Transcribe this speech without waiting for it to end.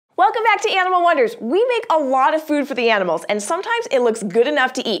Welcome back to Animal Wonders. We make a lot of food for the animals, and sometimes it looks good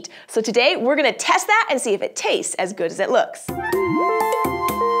enough to eat. So today, we're gonna test that and see if it tastes as good as it looks.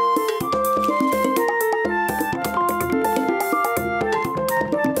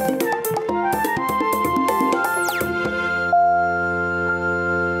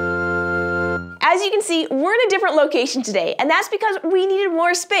 As you can see, we're in a different location today, and that's because we needed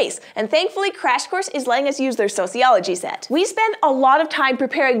more space, and thankfully Crash Course is letting us use their sociology set. We spend a lot of time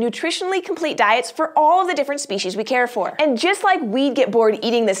preparing nutritionally complete diets for all of the different species we care for. And just like we'd get bored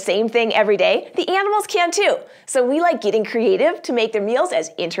eating the same thing every day, the animals can too. So we like getting creative to make their meals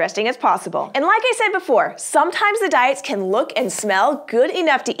as interesting as possible. And like I said before, sometimes the diets can look and smell good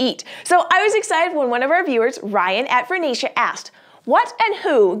enough to eat. So I was excited when one of our viewers, Ryan at Vernacia, asked, what and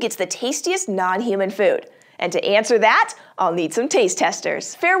who gets the tastiest non-human food? And to answer that, I'll need some taste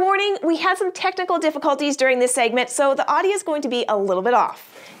testers. Fair warning, we had some technical difficulties during this segment, so the audio is going to be a little bit off.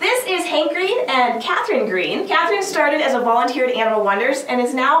 This is Hank Green and Katherine Green. Katherine started as a volunteer at Animal Wonders and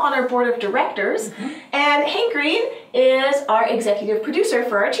is now on our board of directors. And Hank Green is our executive producer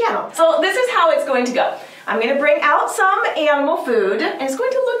for our channel. So this is how it's going to go. I'm going to bring out some animal food, and it's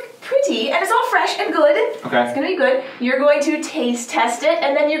going to look pretty, and it's all fresh and good. Okay. It's going to be good. You're going to taste test it,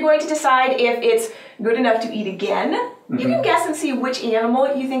 and then you're going to decide if it's good enough to eat again. You can guess and see which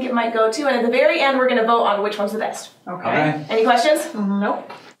animal you think it might go to, and at the very end, we're going to vote on which one's the best. Okay. Any questions?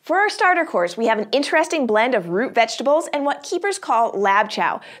 Nope. For our starter course, we have an interesting blend of root vegetables and what keepers call lab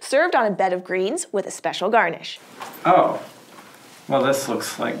chow, served on a bed of greens with a special garnish. Oh, well, this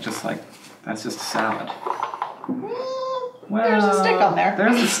looks like that's just a salad. Well, there's a stick on there.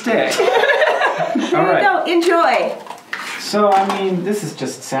 There's a stick. All right. Go, enjoy. So, I mean, this is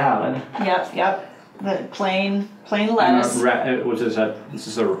just salad. Yep. The plain lettuce. This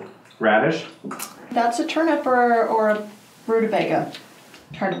is a radish? That's a turnip or a rutabaga.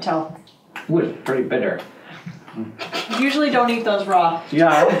 Hard to tell. Ooh, it's pretty bitter. Usually don't eat those raw.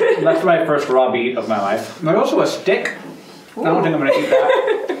 Yeah, that's my first raw beet of my life. There's also a stick. Ooh. I don't think I'm going to eat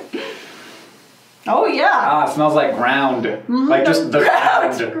that. Oh, yeah. Ah, it smells like ground. Like just the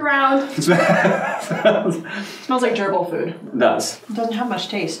ground. Smells like gerbil food. It does. It doesn't have much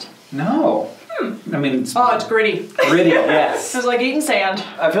taste. No. I mean, it's gritty. Gritty, yes. It's like eating sand.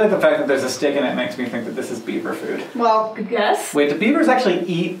 I feel like the fact that there's a stick in it makes me think that this is beaver food. Well, good guess. Wait, do beavers actually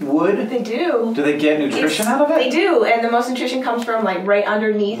eat wood? They do. Do they get nutrition out of it? They do, and the most nutrition comes from like right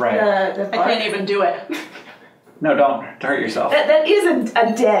underneath the bark. I can't even do it. No, don't hurt yourself. That is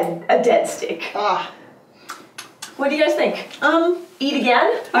a dead stick. Ah. What do you guys think? Eat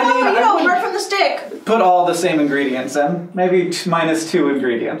again? Apart from the stick. Put all the same ingredients in. Maybe -2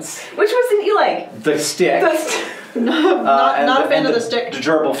 ingredients. Which ones didn't you like? The stick. Not a fan of the stick. The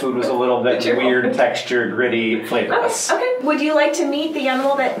gerbil food was a little bit weird, textured, gritty, flavorless. Okay. Would you like to meet the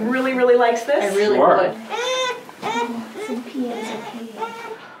animal that really, really likes this? I really would.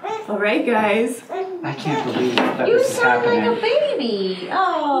 All right, guys. I can't believe that this is happening. You sound like a baby.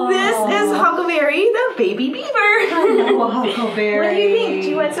 Oh. This is Huckleberry, the baby beaver. Hello, Huckleberry. What do you think? Do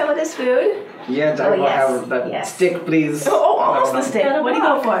you want some of this food? Yeah, I will have that stick, please. Oh, almost the stick. What do you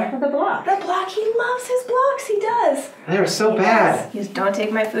go for? The block. The block. He loves his blocks. He does. They're so bad. Yes. Just don't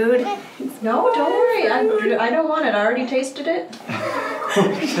take my food. No, don't worry. I don't want it. I already tasted it.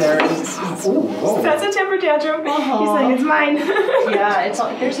 That's a temper tantrum. He's like, it's mine. Yeah,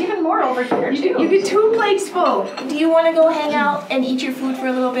 there's even more over here. You get 2 plates full. Do you want to go hang out and eat your food for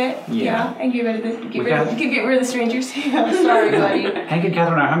a little bit? Yeah. And get rid of the strangers. Yeah, sorry, buddy. Hank and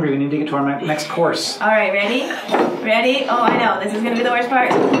Katherine are hungry. We need to get to our next course. All right, ready? Ready? Oh, I know. This is going to be the worst part.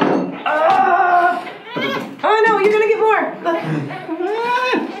 Oh, no, you're going to get more. Look.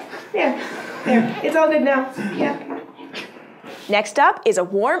 There. It's all good now. Yeah. Next up is a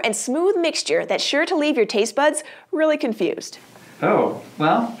warm and smooth mixture that's sure to leave your taste buds really confused. Oh,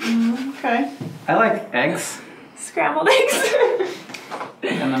 well. Okay. I like eggs. Scrambled eggs.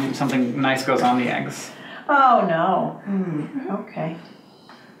 And then something nice goes on the eggs. Oh, no. Okay.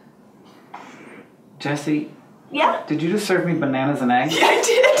 Jessi? Yeah? Did you just serve me bananas and eggs? Yeah, I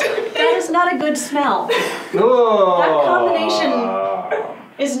did. That is not a good smell. Oh. That combination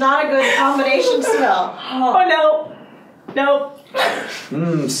is not a good combination smell. Oh, no. Nope.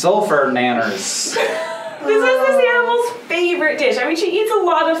 Sulfur nanners. This is this animal's favorite dish. I mean, she eats a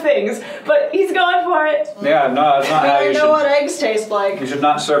lot of things, but he's going for it. Yeah, no, that's not how you should. I know what eggs taste like. You should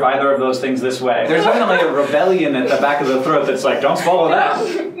not serve either of those things this way. There's definitely a rebellion at the back of the throat that's like, don't swallow that.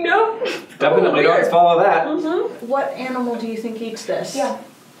 Nope. Definitely don't swallow that. What animal do you think eats this? Yeah.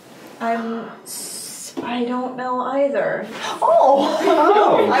 I don't know either.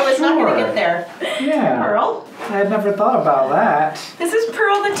 Oh, I was not going to get there. Yeah. Pearl? I had never thought about that. This is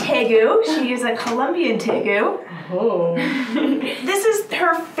Pearl the tegu. She is a Colombian tegu. Oh. This is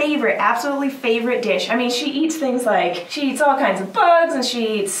her favorite, absolutely favorite dish. I mean, she eats things like, she eats all kinds of bugs and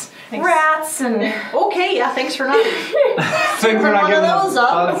she eats rats and... Okay, yeah, thanks for not... Things are not one of giving us those up.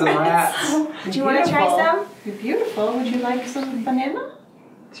 bugs and rats. Do you want to try some? You're beautiful. Would you like some banana?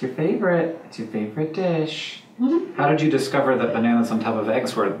 It's your favorite. It's your favorite dish. How did you discover that bananas on top of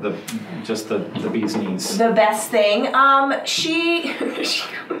eggs were just the bee's knees? The best thing. She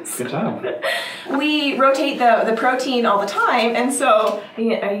goes. Good job. We rotate the protein all the time, and so are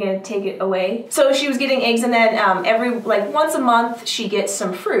you gonna take it away? So she was getting eggs, and then once a month she gets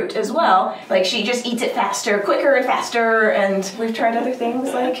some fruit as well. Like she just eats it quicker and faster. And we've tried other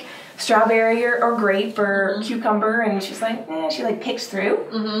things like strawberry or grape or cucumber, and she's like, she like picks through.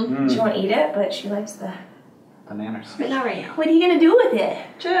 She won't eat it, but she likes the bananas. But not right now. What are you gonna do with it?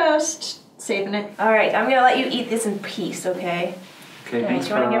 Just saving it. All right, I'm gonna let you eat this in peace, okay? Okay, All right, thanks,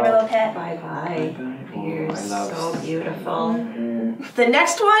 do you want to give her a little pet? Bye-bye. Oh, You're I love so beautiful. The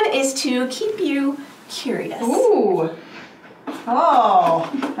next one is to keep you curious. Ooh. Oh,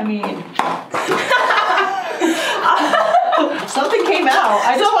 I mean... something came out.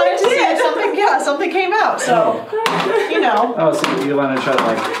 I just wanted to see if something came out. So, you know. Oh, so you want to try to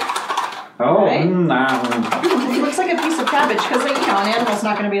like... Oh, Right? It It looks like a piece of cabbage because, an animal's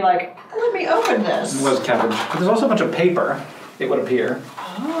not going to be like, let me open this. was cabbage. But there's also a bunch of paper, it would appear.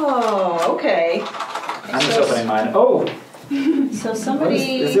 Oh, okay. I'm just opening mine. Oh! So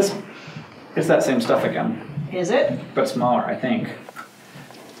somebody... Is this... It's that same stuff again. Is it? But smaller, I think.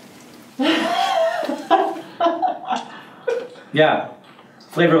 Yeah.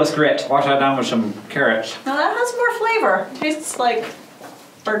 Flavorless grit. Wash that down with some carrots. Now that has more flavor. Tastes like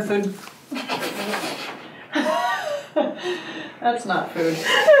bird food. That's not food.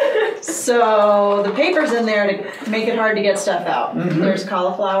 So the paper's in there to make it hard to get stuff out. There's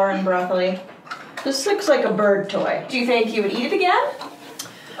cauliflower and broccoli. This looks like a bird toy. Do you think you would eat it again?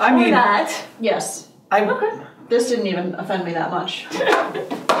 I mean... Or not? Yes. Okay. This didn't even offend me that much. Exactly.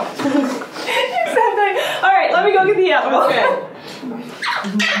 All right, let me go get the apple. Okay.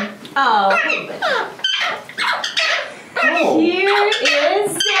 Oh. Here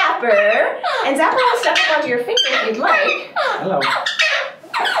is Zapper. And Zapper will step up onto your finger if you'd like. Hello.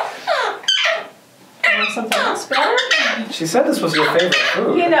 You want something else better? She said this was your favorite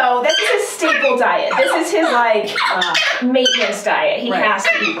food. You know, this is his staple diet. This is his, maintenance diet. He has to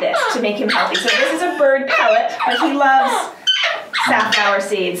eat this to make him healthy. So this is a bird pellet, but he loves safflower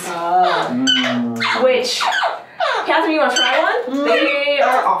seeds. Which, Catherine, you want to try one? They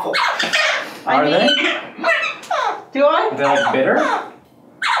are awful. Are they? Do I? They're like bitter?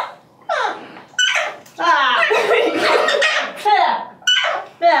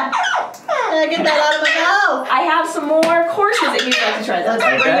 Get that out of my mouth. I have some more courses that you'd like to try. Let's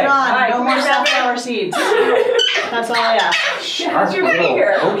bring it on. All right, no more sunflower seeds. That's all I ask. How's your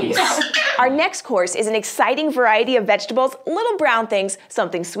finger? Pokies. Our next course is an exciting variety of vegetables, little brown things,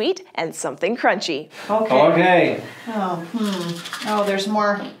 something sweet, and something crunchy. Okay. Oh, there's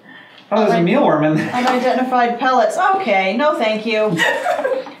more. Oh, there's a mealworm in there. Unidentified pellets. Okay, no thank you.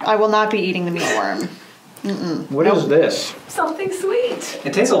 I will not be eating the mealworm. What is this? Something sweet.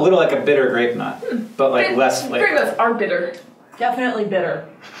 It tastes a little like a bitter grape nut, but like less flavor. Grape nuts are bitter. Definitely bitter.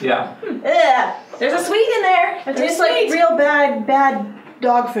 Yeah. Ugh. There's a sweet in there. It tastes like real bad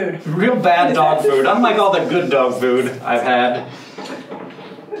dog food. Real bad dog food. Unlike all the good dog food I've had.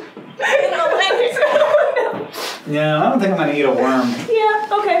 Yeah, I don't think I'm gonna eat a worm. Yeah,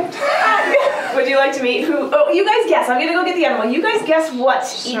 okay. Would you like to meet who? Oh, you guys guess. I'm gonna go get the animal. You guys guess what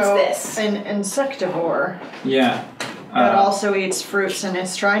eats this. An insectivore Yeah. that also eats fruits, and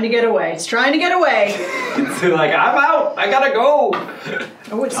it's trying to get away. It's trying to get away. It's like, I'm out. I gotta go.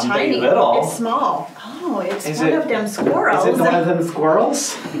 Oh, it's I'm tiny. little. It's small. Oh, it's Is one it- of them squirrels. Is it one of them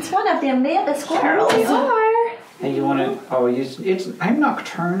squirrels? It's one of them baby squirrels. Hey, you wanna? Oh, I'm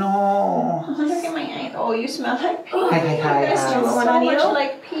nocturnal. Oh, look at my eyes. Oh, you smell like pee. Hi. You guys smell One so on much you?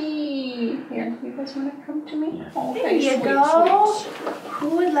 like pee. Here, you guys want to come to me? Oh, There very you sweet, go. sweet. Who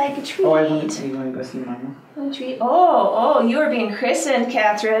would like a treat? Oh, you wanna go see Mama? A treat. Oh, you are being christened,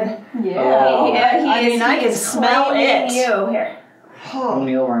 Catherine. Yeah. Oh. Yeah, I mean, I he can is smell claiming it. You here. Oh.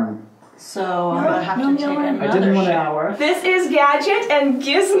 Mealworm. So I'm gonna have to take I didn't another wanna- shower. This is Gadget and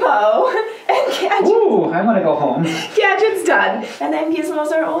Gizmo, and Gadget. Ooh, I wanna go home. Gadget's done, and then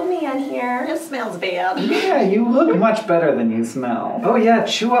Gizmo's our old man here. It smells bad. Yeah, you look much better than you smell. Oh yeah,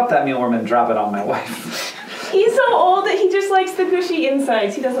 chew up that mealworm and drop it on my wife. He's so old that he just likes the gushy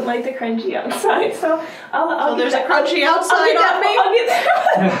insides. He doesn't like the crunchy outside. So I'll there's get a crunchy outside on me. I'll get that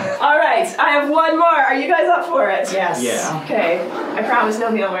one. All right, I have one more. Are you guys up for it? Yes. Yeah. Okay. I promise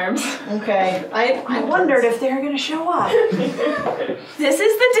no mealworms. Okay. I wondered if they were gonna show up. This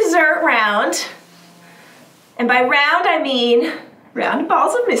is the dessert round. And by round, I mean round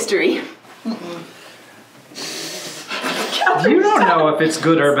balls of mystery. You don't know if it's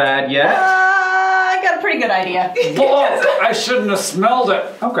good or bad yet. I got a pretty good idea. Whoa, I shouldn't have smelled it.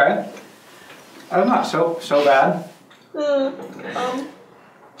 Okay. Oh, not so bad.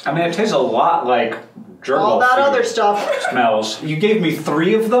 I mean, it tastes a lot like gerbil All that food other stuff. smells. You gave me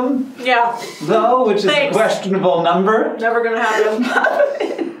 3 of them, Yeah. though, which is Thanks. a questionable number. Never gonna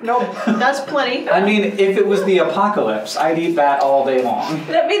happen. Nope. That's plenty. I mean, if it was the apocalypse, I'd eat that all day long.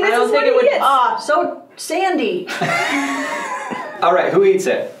 That means I this don't is think what it would. he gets. So sandy. All right, who eats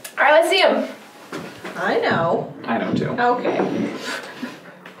it? All right, let's see him. I know. I know too. Okay.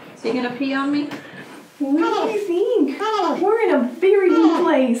 Is he gonna pee on me? What do you think? We're in a very new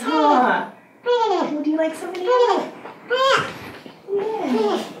place, huh? Would you like some banana?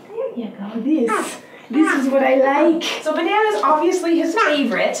 Yeah. There you go. This is what I like. So banana's obviously his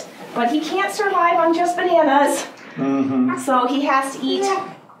favorite, but he can't survive on just bananas. Mm-hmm. So he has to eat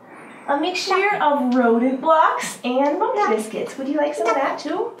a mixture of rodent blocks and monkey biscuits. Would you like some of that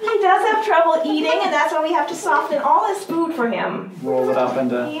too? He does have trouble eating, and that's why we have to soften all his food for him. Roll it up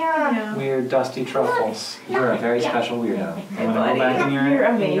into Yeah. weird dusty truffles. You're a very special weirdo. You want to buddy. go back in your You're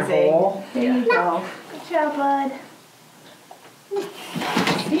in your amazing. hole? There you go. Good job, bud.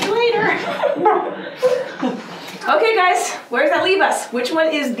 See you later. Okay, guys, where does that leave us? Which one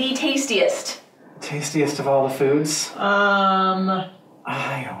is the tastiest? Tastiest of all the foods?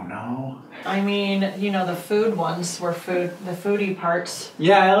 I don't know. I mean, you know, the food ones were the foodie parts.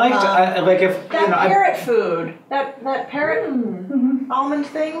 Yeah, I liked. I like if That you know. parrot food. That parrot almond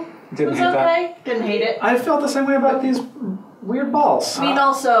thing Didn't was hate that. okay. Didn't hate it. I felt the same way about these weird balls. I mean,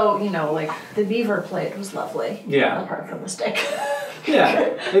 also, you know, like the beaver plate was lovely. Yeah. Apart from the stick. Yeah,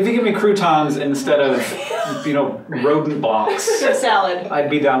 if you give me croutons instead of rodent blocks, Good salad. I'd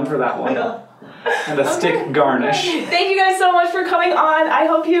be down for that one. And a stick garnish. Thank you guys so much for coming on. I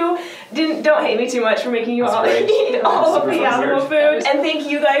hope you don't hate me too much for making you all great. eat all of Super the animal weird. food. And thank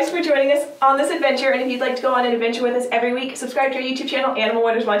you guys for joining us on this adventure. And if you'd like to go on an adventure with us every week, subscribe to our YouTube channel, Animal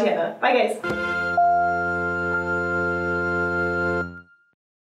Wonders Montana. Bye, guys.